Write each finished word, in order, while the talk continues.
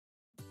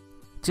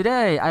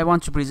Today I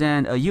want to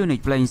present a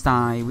unique playing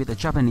style with a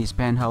Japanese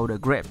penholder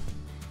grip.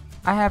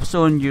 I have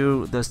shown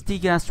you the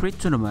Stiga Street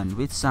Tournament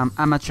with some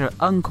amateur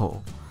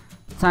uncle.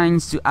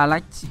 Thanks to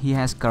Alex, he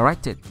has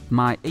corrected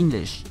my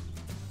English.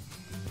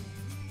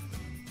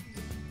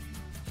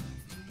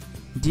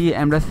 Dear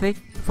EmRatThich,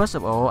 first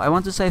of all, I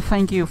want to say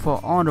thank you for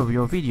all of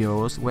your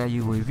videos where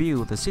you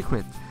review the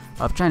secret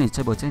of Chinese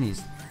table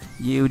tennis.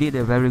 You did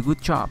a very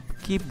good job.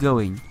 Keep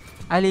going.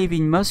 I live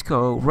in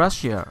Moscow,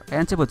 Russia,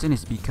 and table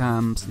tennis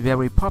becomes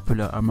very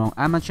popular among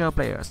amateur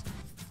players.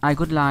 I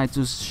would like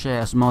to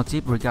share a small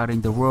tip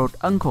regarding the word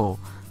uncle.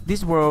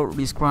 This word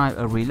describes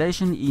a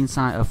relation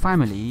inside a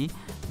family.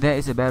 There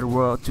is a better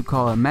word to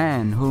call a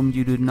man whom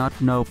you do not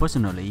know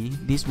personally.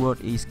 This word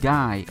is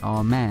guy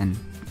or man.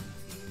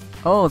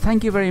 Oh,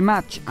 thank you very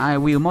much. I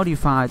will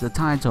modify the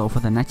title for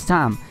the next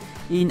time.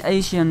 In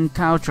Asian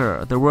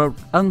culture, the word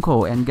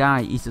uncle and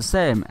guy is the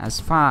same as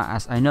far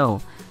as I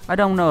know. I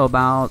don't know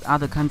about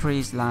other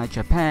countries like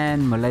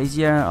Japan,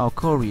 Malaysia or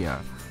Korea.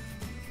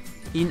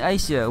 In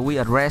Asia, we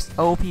address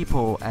old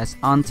people as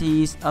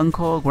aunties,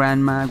 uncle,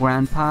 grandma,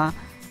 grandpa,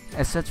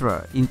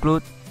 etc.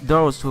 Include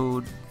those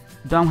who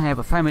don't have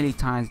a family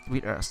ties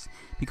with us,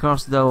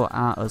 because those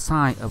are a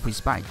sign of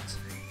respect.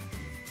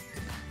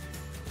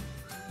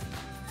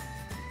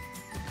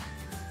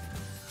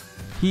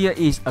 Here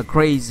is a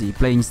crazy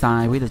playing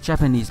style with a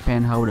Japanese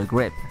penholder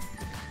grip.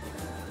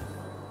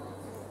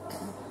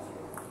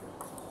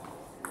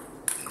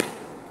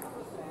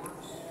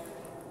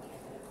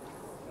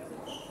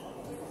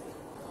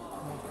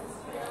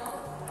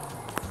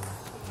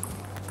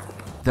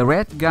 The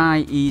red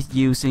guy is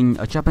using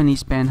a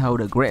Japanese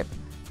penholder grip.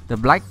 The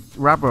black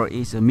rubber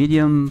is a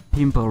medium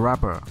pimple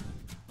rubber.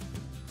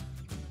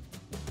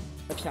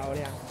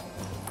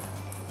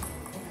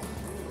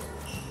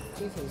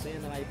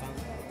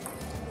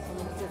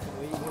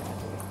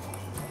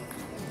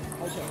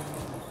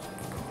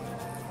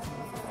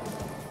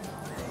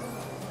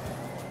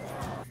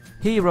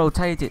 He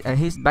rotated at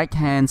his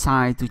backhand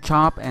side to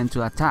chop and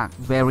to attack,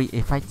 very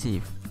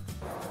effective.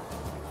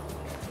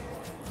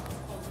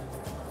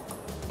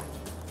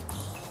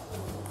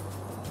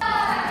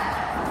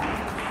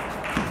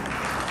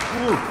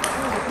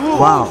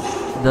 Wow,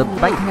 the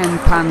backhand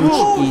punch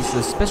is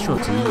a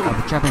specialty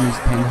of Japanese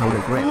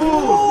penholder grip.